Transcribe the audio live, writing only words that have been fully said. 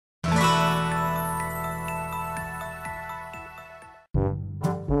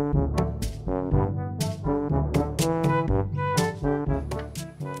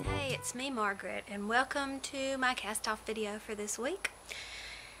it's me, Margaret, and welcome to my cast-off video for this week.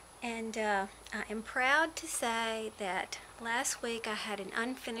 And I am proud to say that last week I had an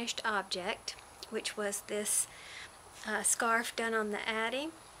unfinished object, which was this scarf done on the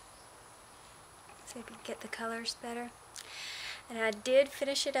Addi. See if you can get the colors better. And I did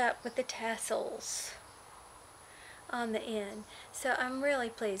finish it up with the tassels on the end. So I'm really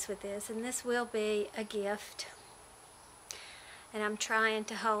pleased with this, and this will be a gift. And I'm trying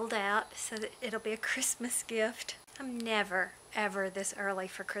to hold out so that it'll be a Christmas gift. I'm never, ever this early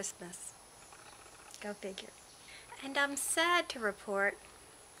for Christmas. Go figure. And I'm sad to report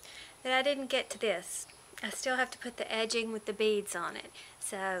that I didn't get to this. I still have to put the edging with the beads on it.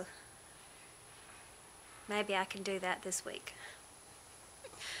 So maybe I can do that this week.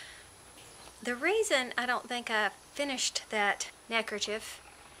 The reason I don't think I finished that neckerchief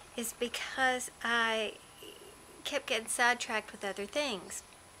is because I kept getting sidetracked with other things.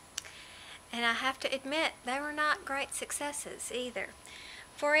 And I have to admit, they were not great successes either.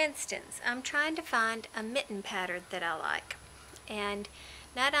 For instance, I'm trying to find a mitten pattern that I like. And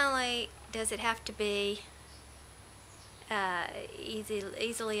not only does it have to be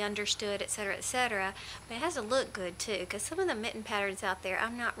easily understood, etc., but it has to look good too, because some of the mitten patterns out there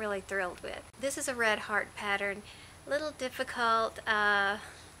I'm not really thrilled with. This is a red heart pattern, a little difficult.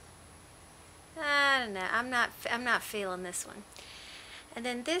 I don't know, I'm not feeling this one. And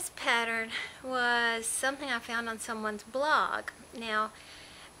then this pattern was something I found on someone's blog. Now,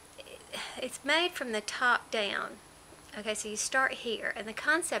 it's made from the top down. Okay, so you start here, and the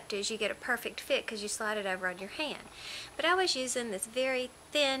concept is you get a perfect fit because you slide it over on your hand. But I was using this very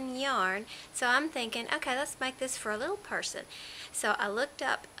thin yarn, so I'm thinking, okay, let's make this for a little person. So I looked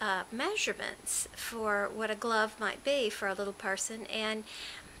up measurements for what a glove might be for a little person, and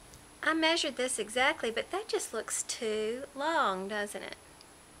I measured this exactly, but that just looks too long, doesn't it?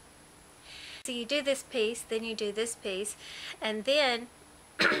 So you do this piece, then you do this piece, and then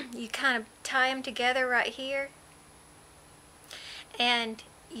you kind of tie them together right here, and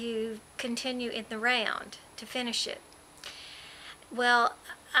you continue in the round to finish it. Well,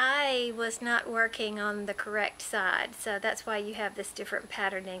 I was not working on the correct side, so that's why you have this different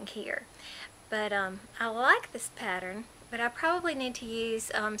patterning here. But I like this pattern, but I probably need to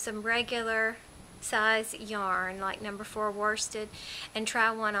use some regular size yarn, like number 4 worsted, and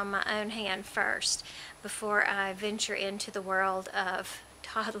try one on my own hand first before I venture into the world of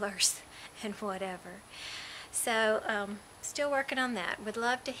toddlers and whatever. So still working on that. Would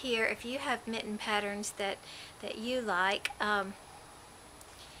love to hear if you have mitten patterns that you like.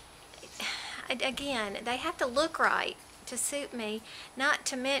 Again, they have to look right to suit me, not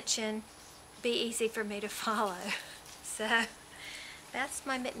to mention be easy for me to follow. So that's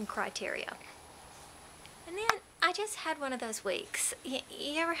my mitten criteria. And then I just had one of those weeks. You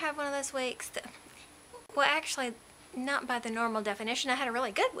ever have one of those weeks that, well, actually not by the normal definition, I had a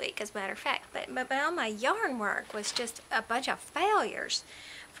really good week as a matter of fact, but all my yarn work was just a bunch of failures.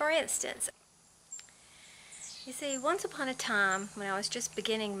 For instance, you see, once upon a time when I was just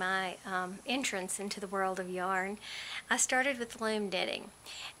beginning my entrance into the world of yarn, I started with loom knitting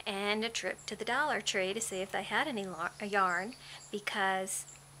and a trip to the Dollar Tree to see if they had any yarn, because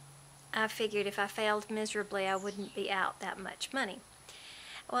I figured if I failed miserably I wouldn't be out that much money.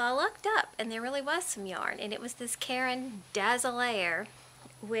 Well, I looked up and there really was some yarn, and it was this Caron Dazzleair,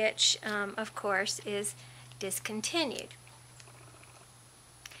 which of course is discontinued.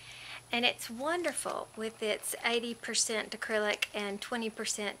 And it's wonderful with its 80% acrylic and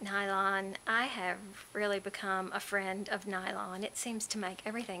 20% nylon. I have really become a friend of nylon. It seems to make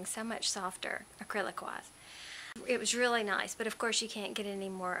everything so much softer acrylic-wise. It was really nice, but of course you can't get any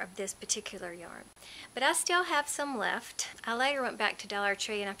more of this particular yarn. But I still have some left. I later went back to Dollar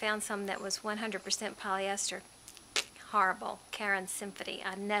Tree and I found some that was 100% polyester. Horrible. Caron Symphony.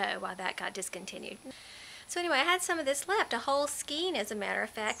 I know why that got discontinued. So anyway, I had some of this left, a whole skein as a matter of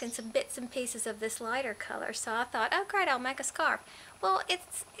fact, and some bits and pieces of this lighter color. So I thought, oh great, I'll make a scarf. Well,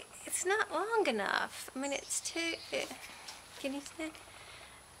 it's not long enough. I mean, it's too, can you see?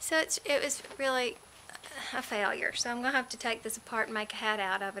 So it was really a failure. So I'm going to have to take this apart and make a hat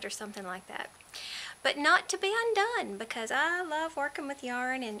out of it or something like that. But not to be undone, because I love working with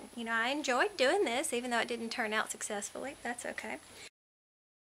yarn, and you know, I enjoyed doing this even though it didn't turn out successfully. That's okay.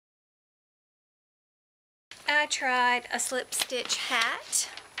 I tried a slip stitch hat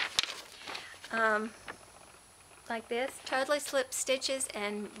like this, totally slip stitches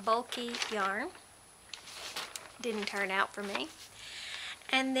and bulky yarn. Didn't turn out for me.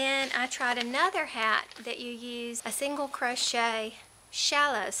 And then I tried another hat that you use a single crochet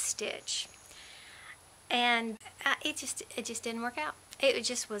shallow stitch, and it just didn't work out. It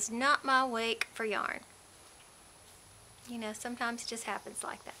just was not my week for yarn. You know, sometimes it just happens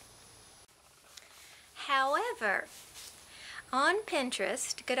like that. However, on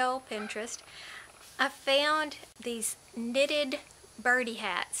Pinterest, good old Pinterest, I found these knitted birdie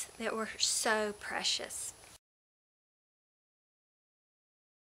hats that were so precious.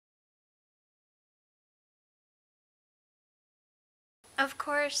 Of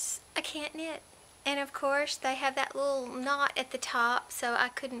course, I can't knit. And of course, they have that little knot at the top, so I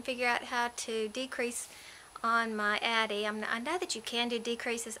couldn't figure out how to decrease on my Addi. I know that you can do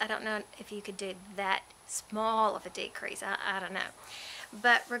decreases. I don't know if you could do that small of a decrease. I don't know.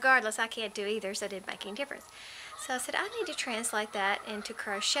 But regardless, I can't do either, so it didn't make any difference. So I said, I need to translate that into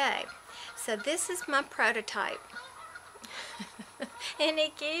crochet. So this is my prototype. Isn't he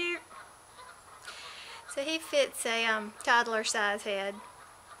cute? So he fits a toddler size head.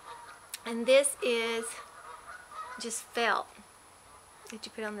 And this is just felt that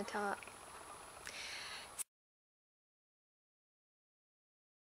you put on the top.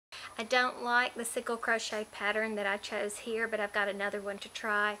 I don't like the single crochet pattern that I chose here, but I've got another one to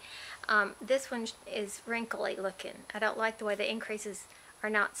try. This one is wrinkly looking. I don't like the way the increases are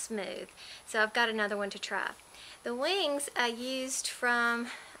not smooth. So I've got another one to try. The wings I used from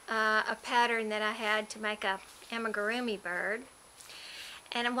a pattern that I had to make a amigurumi bird.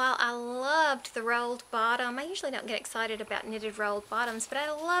 And while I loved the rolled bottom, I usually don't get excited about knitted rolled bottoms, but I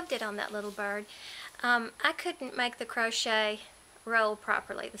loved it on that little bird. I couldn't make the crochet roll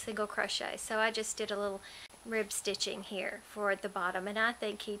properly, the single crochet, so I just did a little rib stitching here for the bottom, and I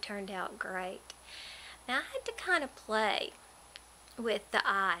think he turned out great. Now I had to kind of play with the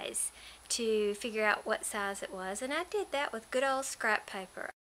eyes to figure out what size it was, and I did that with good old scrap paper.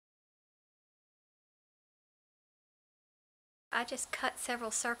 I just cut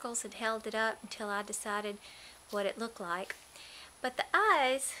several circles and held it up until I decided what it looked like. But the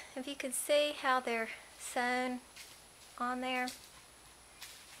eyes, if you can see how they're sewn on there,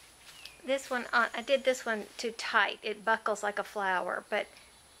 this one, I did this one too tight. It buckles like a flower, but,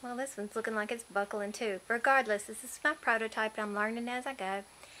 well, this one's looking like it's buckling too. Regardless, this is my prototype and I'm learning as I go.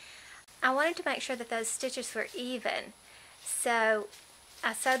 I wanted to make sure that those stitches were even. So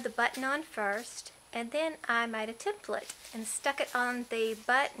I sewed the button on first, and then I made a template and stuck it on the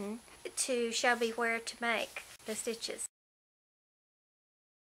button to show me where to make the stitches.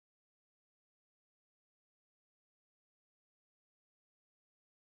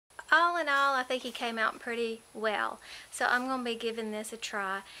 All in all, I think he came out pretty well. So I'm going to be giving this a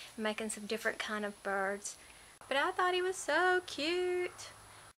try, making some different kind of birds. But I thought he was so cute.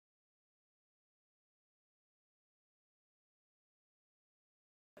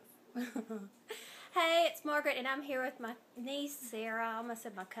 Hey, it's Margaret, and I'm here with my niece Sarah. I almost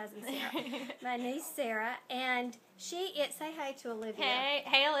said my cousin Sarah. My niece Sarah, and say hi to Olivia.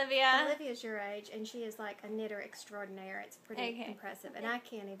 Hey Olivia. Olivia's your age, and she is like a knitter extraordinaire. It's pretty impressive, and I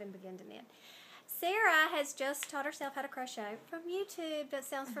can't even begin to knit. Sarah has just taught herself how to crochet from YouTube. That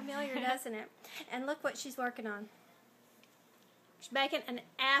sounds familiar, doesn't it? And look what she's working on. She's making an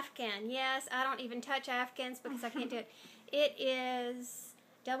Afghan. Yes, I don't even touch Afghans because I can't do it. It is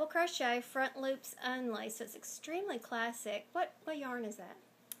double crochet, front loops only, so it's extremely classic. What yarn is that?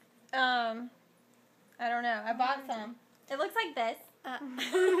 I don't know. I bought some. It looks like this. I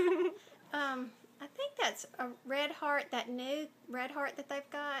think that's a red heart, that new red heart that they've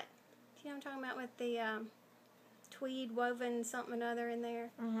got. You know what I'm talking about, with the tweed woven something or other in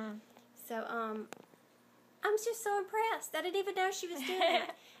there. Mm-hmm. So, I'm just so impressed. I didn't even know she was doing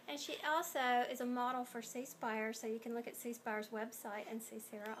that. And she also is a model for C-Spire, so you can look at C-Spire's website and see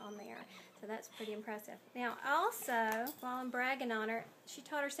Sarah on there. So that's pretty impressive. Now, also, while I'm bragging on her, she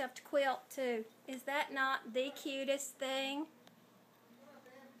taught herself to quilt, too. Is that not the cutest thing?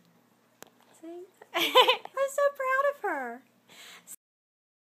 See? I'm so proud of her.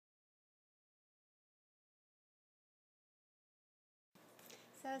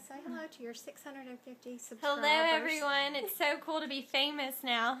 So say hello to your 650 subscribers. Hello everyone. It's so cool to be famous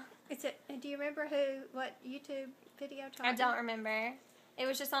now. Do you remember what YouTube video taught I don't remember. It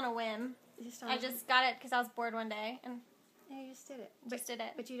was just on a whim. I just got it because I was bored one day. And yeah, you just did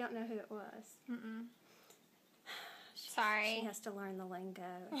it. But you don't know who it was. Mm-mm. Sorry. She has to learn the lingo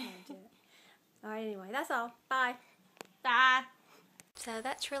and how to do it. All right, anyway, that's all. Bye. Bye. So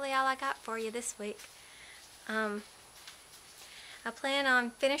that's really all I got for you this week. I plan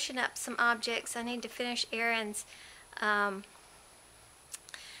on finishing up some objects. I need to finish Erin's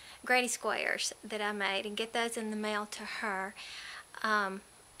Grady squares that I made and get those in the mail to her. And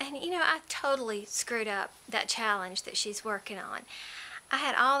you know, I totally screwed up that challenge that she's working on. I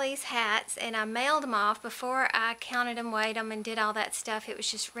had all these hats and I mailed them off before I counted them, weighed them, and did all that stuff. It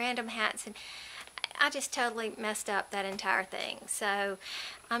was just random hats, and I just totally messed up that entire thing. So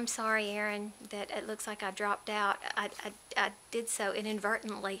I'm sorry, Erin, that it looks like I dropped out. I did so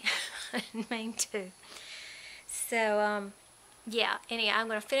inadvertently. I didn't mean to. So yeah, anyway, I'm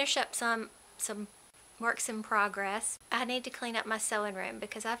going to finish up some works in progress. I need to clean up my sewing room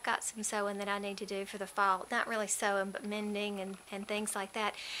because I've got some sewing that I need to do for the fall. Not really sewing, but mending and things like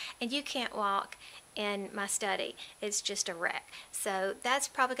that. And you can't walk in my study. It's just a wreck. So that's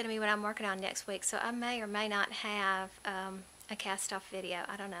probably going to be what I'm working on next week. So I may or may not have a cast off video.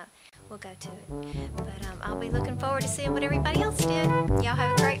 I don't know. We'll go to it. But I'll be looking forward to seeing what everybody else did. Y'all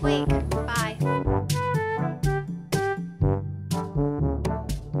have a great week. Bye.